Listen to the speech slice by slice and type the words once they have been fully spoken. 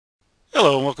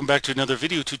Hello and welcome back to another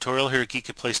video tutorial here at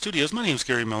Geekatplay Studios. My name is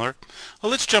Gary Miller. Well,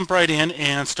 let's jump right in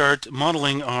and start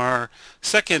modeling our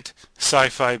second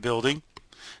sci-fi building.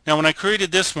 Now when I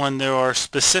created this one, there are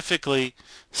specifically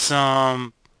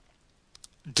some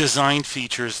design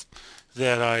features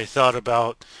that I thought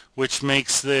about which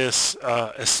makes this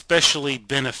especially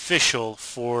beneficial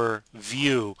for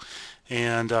view,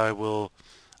 and I will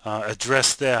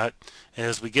address that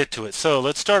as we get to it. So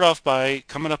let's start off by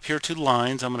coming up here to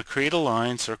lines. I'm going to create a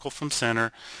line, circle from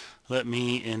center. Let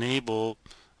me enable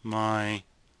my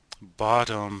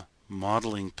bottom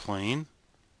modeling plane,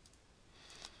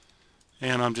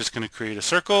 and I'm just going to create a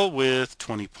circle with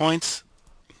 20 points.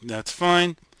 That's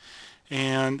fine,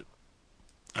 and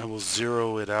I will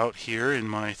zero it out here in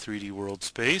my 3D world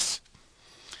space,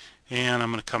 and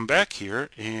I'm going to come back here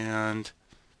and,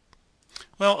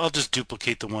 well, I'll just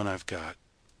duplicate the one I've got.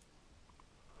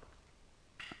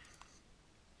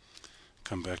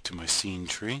 Come back to my scene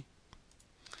tree,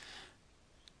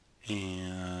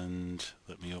 and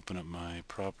let me open up my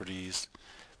properties.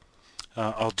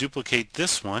 I'll duplicate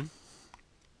this one.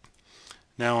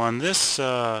 Now on this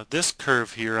this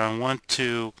curve here, I want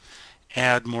to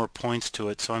add more points to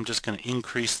it, so I'm just going to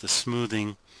increase the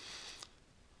smoothing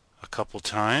a couple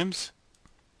times.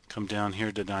 Come down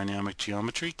here to dynamic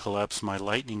geometry, collapse my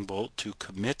lightning bolt to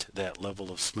commit that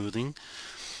level of smoothing,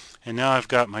 and now I've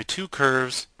got my two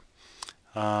curves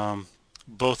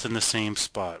both in the same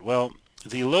spot. Well,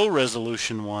 the low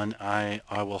resolution one I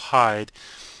will hide,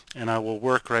 and I will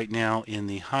work right now in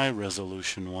the high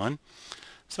resolution one.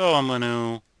 So I'm going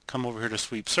to come over here to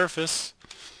sweep surface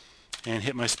and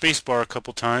hit my space bar a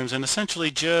couple times and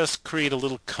essentially just create a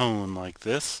little cone like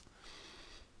this,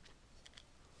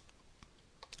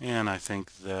 and I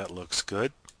think that looks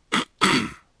good.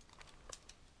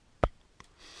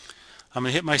 I'm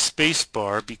going to hit my space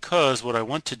bar because what I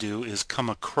want to do is come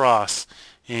across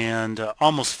and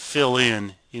almost fill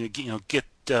in, get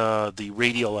the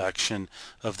radial action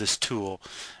of this tool.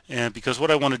 And because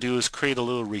what I want to do is create a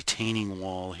little retaining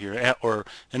wall here, or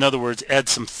in other words, add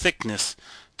some thickness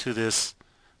to this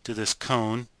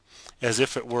cone as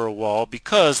if it were a wall,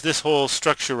 because this whole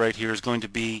structure right here is going to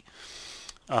be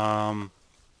a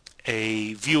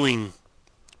viewing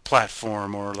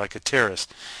platform or like a terrace,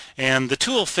 and the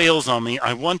tool fails on me.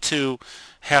 I want to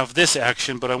have this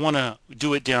action, but I want to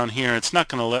do it down here. It's not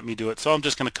going to let me do it, so I'm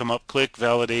just going to come up, click,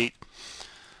 validate,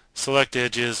 select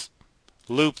edges,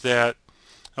 loop that.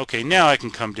 Okay, now I can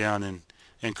come down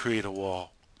and create a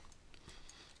wall,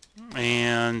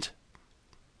 and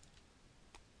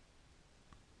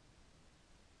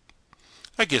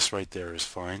I guess right there is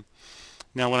fine.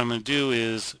 Now what I'm going to do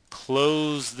is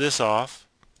close this off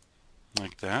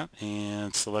like that,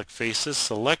 and select faces,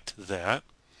 select that.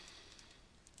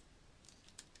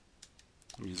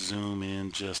 Let me zoom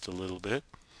in just a little bit.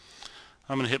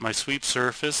 I'm going to hit my sweep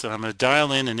surface, and I'm going to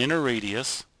dial in an inner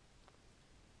radius,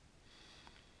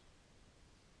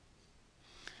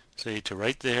 say to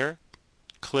right there,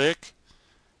 click,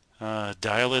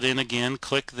 dial it in again,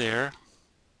 click there,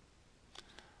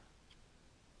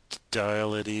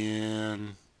 dial it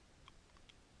in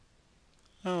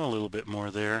a little bit more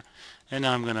there, and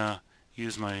now I'm going to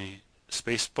use my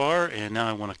space bar, and now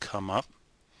I want to come up.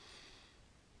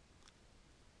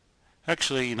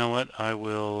 Actually, you know what,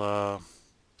 I'll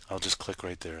just click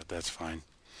right there. That's fine.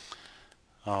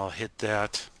 I'll hit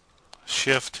that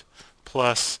shift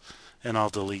plus, and I'll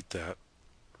delete that.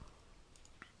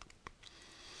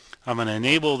 I'm going to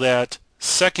enable that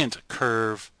second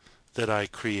curve that I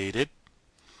created,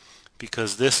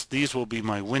 because these will be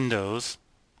my windows.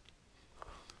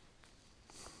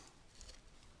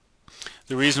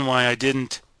 The reason why I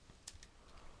didn't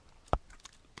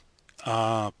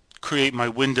create my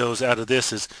windows out of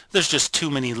this is there's just too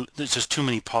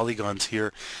many polygons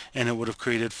here, and it would have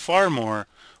created far more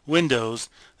windows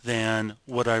than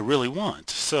what I really want.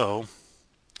 So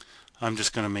I'm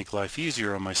just going to make life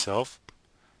easier on myself,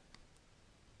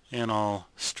 and I'll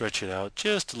stretch it out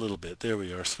just a little bit. There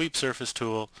we are. Sweep surface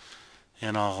tool,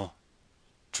 and I'll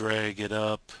drag it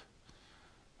up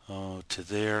to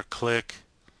there, click,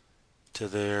 to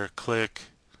there, click,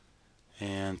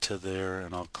 and to there,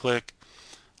 and I'll click.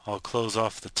 I'll close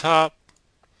off the top,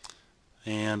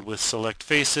 and with select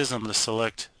faces, I'm going to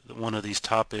select one of these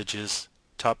top edges,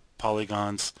 top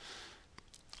polygons,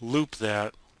 loop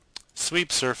that,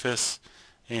 sweep surface,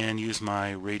 and use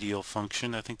my radial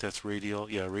function. I think that's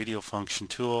radial, yeah, radial function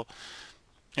tool,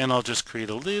 and I'll just create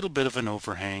a little bit of an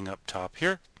overhang up top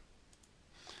here.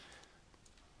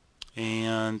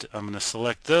 And I'm going to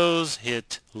select those,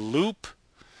 hit loop,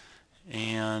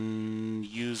 and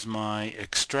use my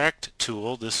extract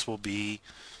tool. This will be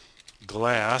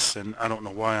glass, and I don't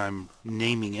know why I'm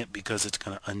naming it, because it's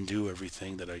going to undo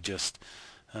everything that I just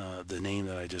the name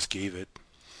that I just gave it.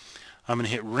 I'm going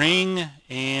to hit ring,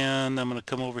 and I'm going to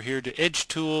come over here to edge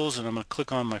tools, and I'm going to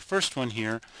click on my first one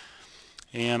here,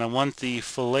 and I want the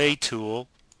fillet tool,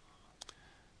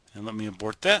 and let me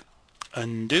abort that,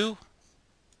 undo,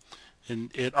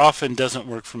 and it often doesn't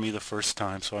work for me the first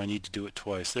time, so I need to do it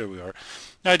twice. There we are.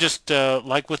 I just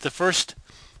like with the first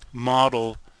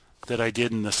model that I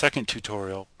did in the second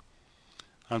tutorial,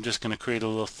 I'm just going to create a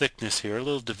little thickness here, a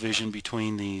little division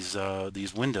between these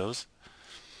windows,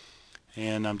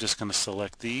 and I'm just going to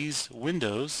select these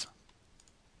windows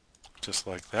just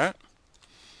like that,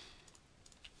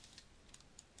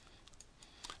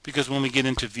 because when we get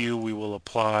into view we will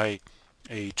apply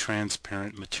a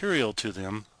transparent material to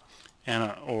them,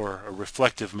 and or a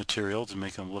reflective material to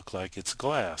make them look like it's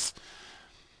glass.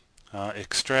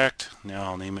 Extract, now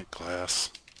I'll name it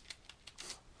glass.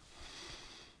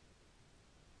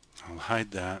 I'll hide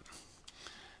that.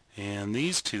 And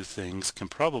these two things can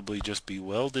probably just be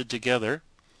welded together.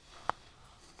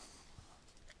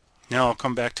 Now I'll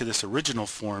come back to this original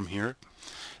form here.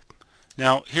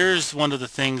 Now here's one of the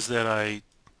things that I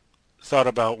thought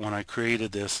about when I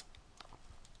created this,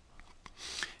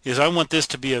 is I want this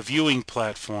to be a viewing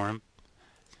platform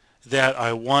that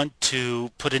I want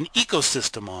to put an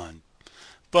ecosystem on.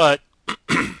 But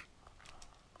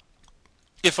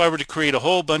if I were to create a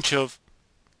whole bunch of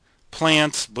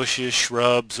plants, bushes,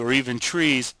 shrubs, or even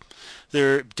trees,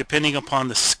 they're depending upon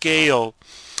the scale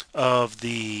of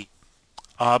the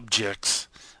objects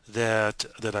that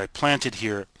I planted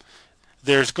here,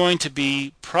 there's going to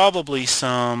be probably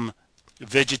some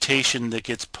vegetation that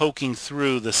gets poking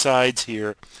through the sides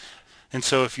here. And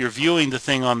so if you're viewing the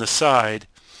thing on the side,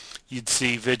 you'd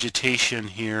see vegetation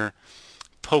here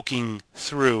poking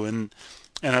through, and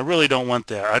I really don't want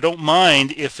that. I don't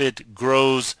mind if it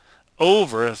grows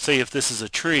over, say if this is a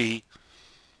tree.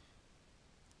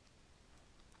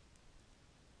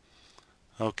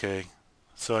 Okay,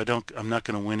 so I'm not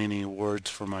going to win any awards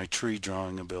for my tree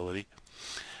drawing ability.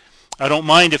 I don't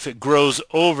mind if it grows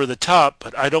over the top,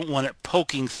 but I don't want it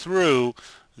poking through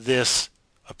this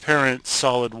apparent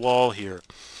solid wall here.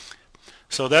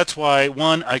 So that's why,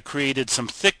 one, I created some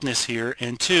thickness here,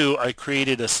 and two, I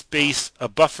created a space, a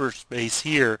buffer space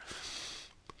here,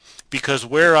 because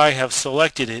where I have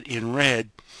selected it in red,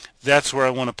 that's where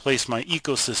I want to place my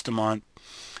ecosystem on.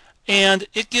 And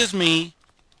it gives me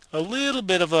a little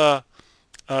bit of a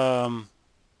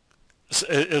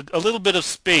little bit of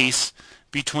space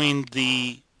between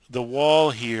the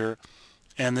wall here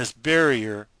and this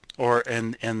barrier, or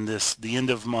and the end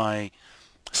of my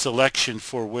selection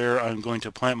for where I'm going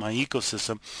to plant my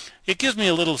ecosystem. It gives me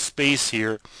a little space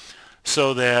here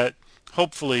so that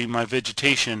hopefully my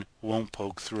vegetation won't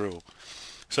poke through.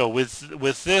 So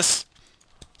with this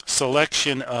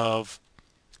selection of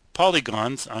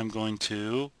polygons, I'm going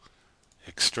to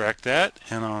extract that,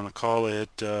 and I'm going to call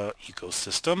it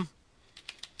ecosystem.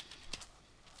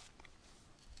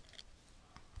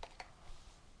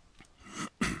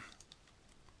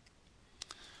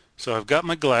 So I've got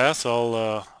my glass.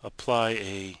 I'll apply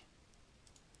a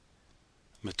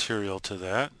material to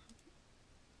that.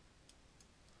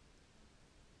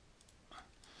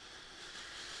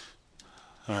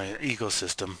 Alright,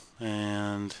 ecosystem,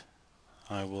 and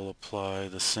I will apply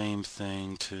the same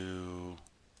thing to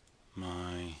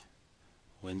my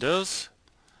windows.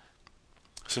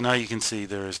 So now you can see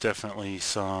there is definitely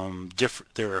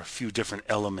there are a few different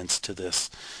elements to this.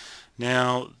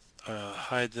 Now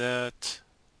hide that,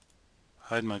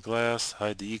 hide my glass,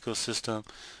 hide the ecosystem.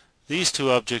 These two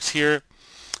objects here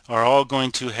are all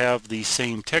going to have the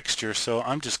same texture, so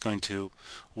I'm just going to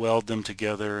weld them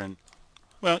together, and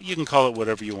well, you can call it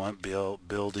whatever you want,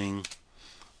 building,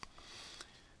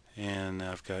 and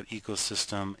I've got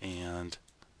ecosystem and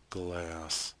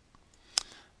glass.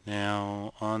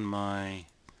 Now on my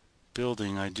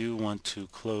building, I do want to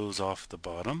close off the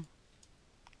bottom.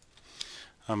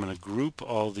 I'm going to group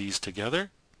all these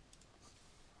together.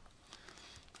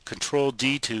 Control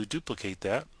D to duplicate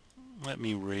that. Let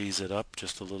me raise it up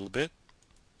just a little bit.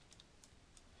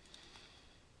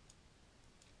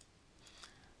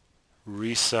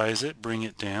 Resize it, bring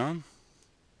it down.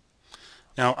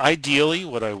 Now ideally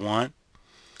what I want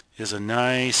is a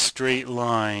nice straight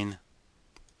line.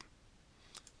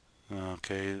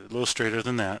 Okay, a little straighter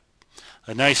than that.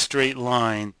 A nice straight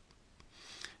line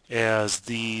as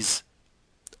these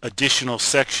additional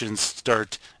sections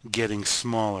start getting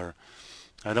smaller.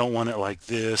 I don't want it like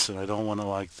this, and I don't want it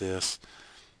like this.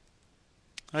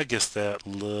 I guess that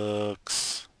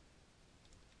looks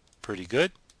pretty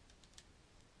good.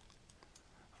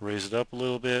 Raise it up a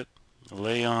little bit.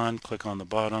 lay on, click on the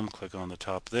bottom, click on the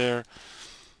top there,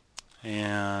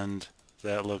 and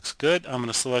that looks good. I'm going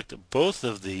to select both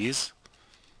of these,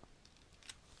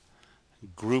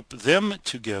 group them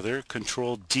together,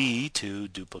 Control D to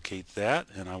duplicate that,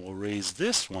 and I will raise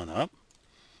this one up,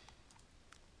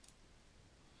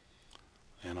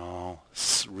 and I'll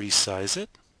resize it,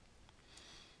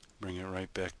 bring it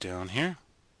right back down here.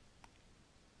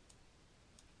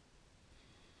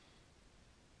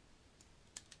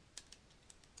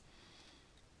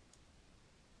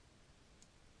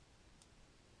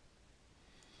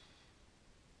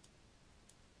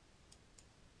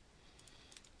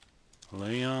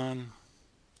 Lay on.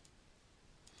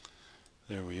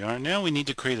 There we are. Now we need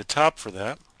to create a top for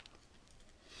that.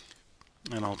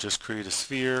 And I'll just create a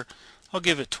sphere. I'll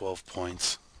give it 12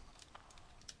 points.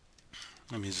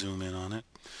 Let me zoom in on it.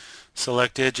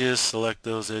 Select edges, select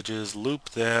those edges,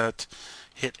 loop that,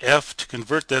 hit F to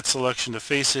convert that selection to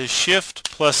faces,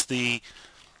 Shift plus the,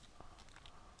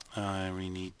 we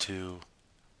need to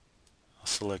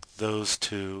select those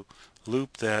two,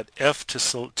 loop that, F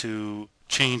to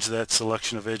change that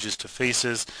selection of edges to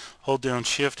faces, hold down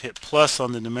Shift, hit plus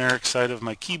on the numeric side of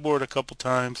my keyboard a couple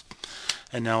times,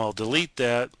 and now I'll delete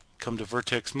that, come to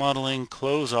vertex modeling,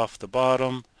 close off the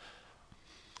bottom,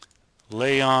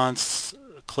 lay on,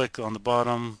 click on the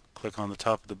bottom, click on the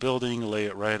top of the building, lay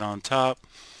it right on top,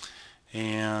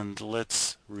 and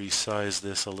let's resize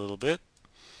this a little bit,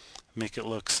 make it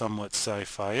look somewhat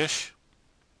sci-fi-ish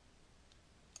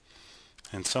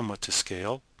and somewhat to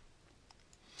scale.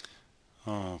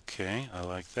 Okay, I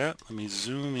like that. Let me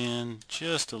zoom in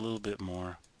just a little bit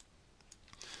more.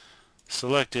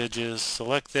 Select edges,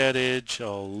 select that edge,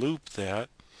 I'll loop that,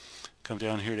 come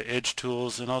down here to edge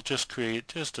tools, and I'll just create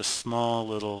just a small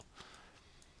little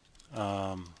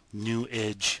new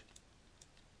edge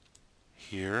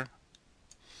here,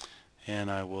 and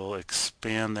I will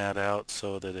expand that out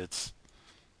so that it's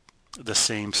the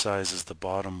same size as the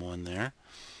bottom one there.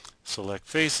 Select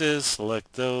faces,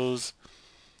 select those,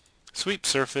 sweep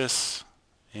surface,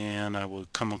 and I will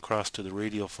come across to the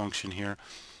radial function here,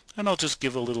 and I'll just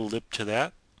give a little lip to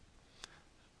that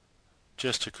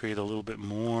just to create a little bit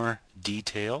more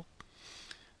detail.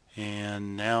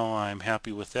 And now I'm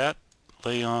happy with that.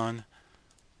 Lay on,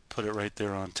 put it right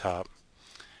there on top,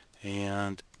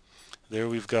 and there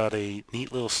we've got a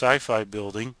neat little sci-fi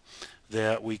building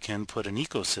that we can put an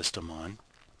ecosystem on.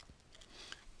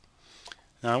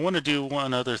 Now I want to do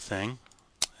one other thing,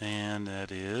 and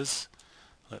that is,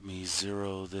 let me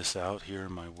zero this out here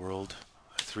in my world,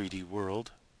 3D world.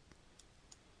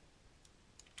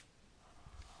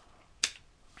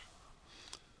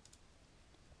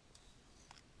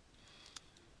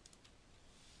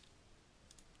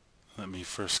 Let me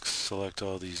first select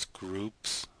all these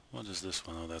groups. What is this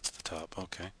one? Oh, that's the top.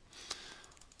 Okay.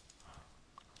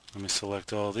 Let me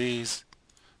select all these,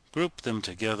 group them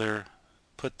together,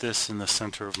 put this in the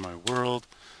center of my world.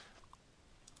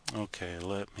 Okay,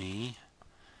 let me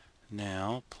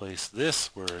now place this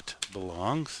where it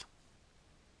belongs.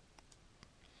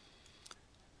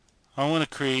 I want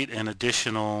to create an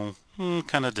additional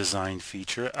kind of design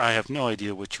feature. I have no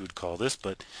idea what you would call this,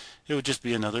 but it would just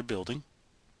be another building.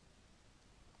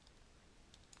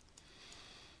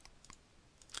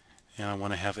 And I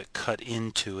want to have it cut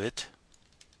into it.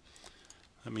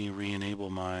 Let me re-enable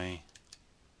my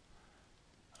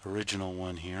original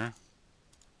one here.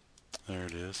 There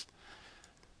it is.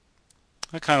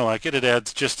 I kind of like it. It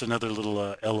adds just another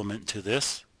little element to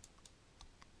this.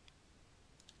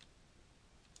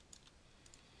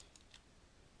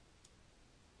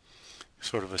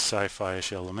 Sort of a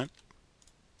sci-fi-ish element.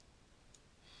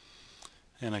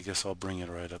 And I guess I'll bring it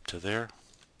right up to there.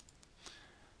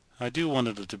 I do want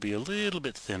it to be a little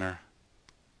bit thinner.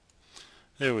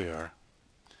 There we are.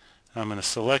 I'm going to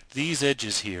select these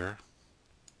edges here,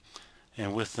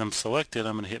 and with them selected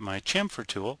I'm going to hit my chamfer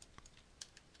tool,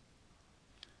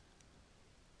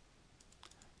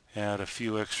 add a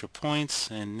few extra points,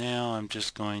 and now I'm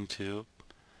just going to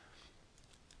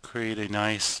create a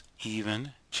nice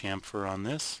even chamfer on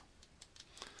this.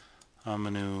 I'm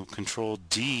going to Control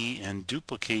D and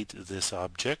duplicate this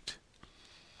object,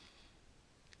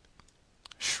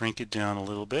 shrink it down a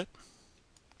little bit,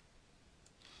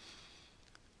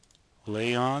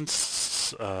 lay on,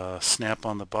 snap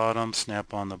on the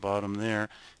bottom there,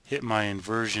 hit my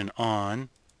inversion on,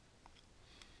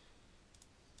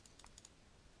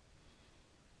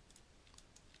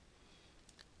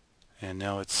 and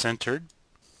now it's centered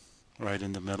right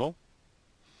in the middle.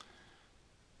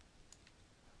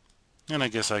 And I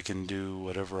guess I can do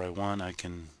whatever I want. I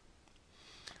can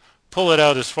pull it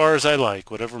out as far as I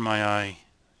like, whatever my eye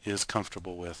is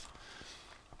comfortable with.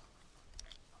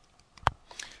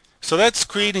 So that's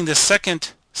creating the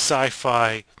second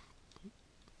Sci-Fi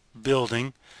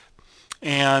building,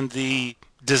 and the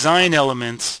design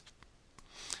elements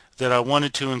that I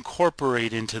wanted to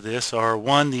incorporate into this are,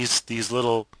 one, these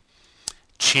little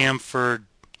chamfered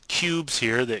cubes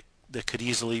here that could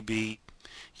easily be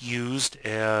used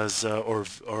as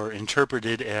or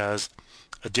interpreted as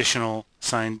additional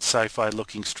sci-fi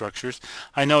looking structures.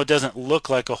 I know it doesn't look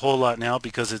like a whole lot now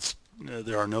because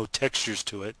there are no textures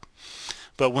to it,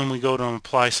 but when we go to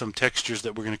apply some textures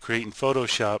that we're going to create in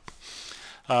Photoshop,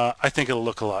 I think it'll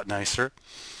look a lot nicer.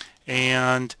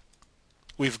 And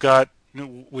we've got,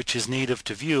 which is native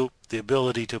to Vue, the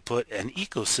ability to put an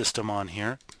ecosystem on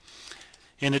here.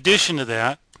 In addition to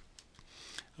that,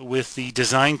 with the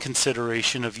design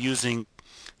consideration of using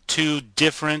two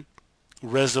different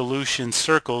resolution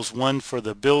circles, one for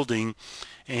the building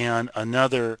and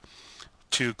another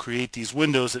to create these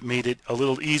windows, it made it a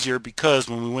little easier, because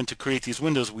when we went to create these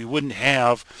windows we wouldn't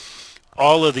have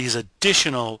all of these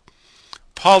additional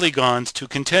polygons to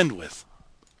contend with.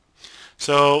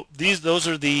 So those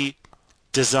are the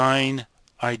design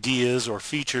ideas or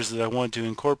features that I want to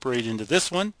incorporate into this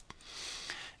one.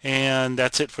 And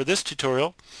that's it for this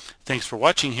tutorial. Thanks for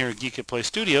watching here at Geekatplay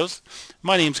Studios.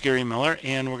 My name's Gary Miller,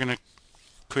 and we're going to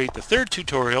create the third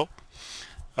tutorial,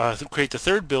 create the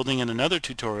third building in another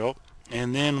tutorial,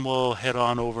 and then we'll head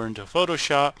on over into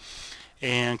Photoshop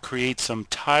and create some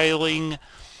tiling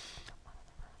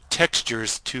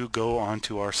textures to go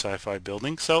onto our sci-fi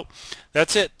building. So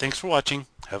that's it. Thanks for watching.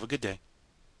 Have a good day.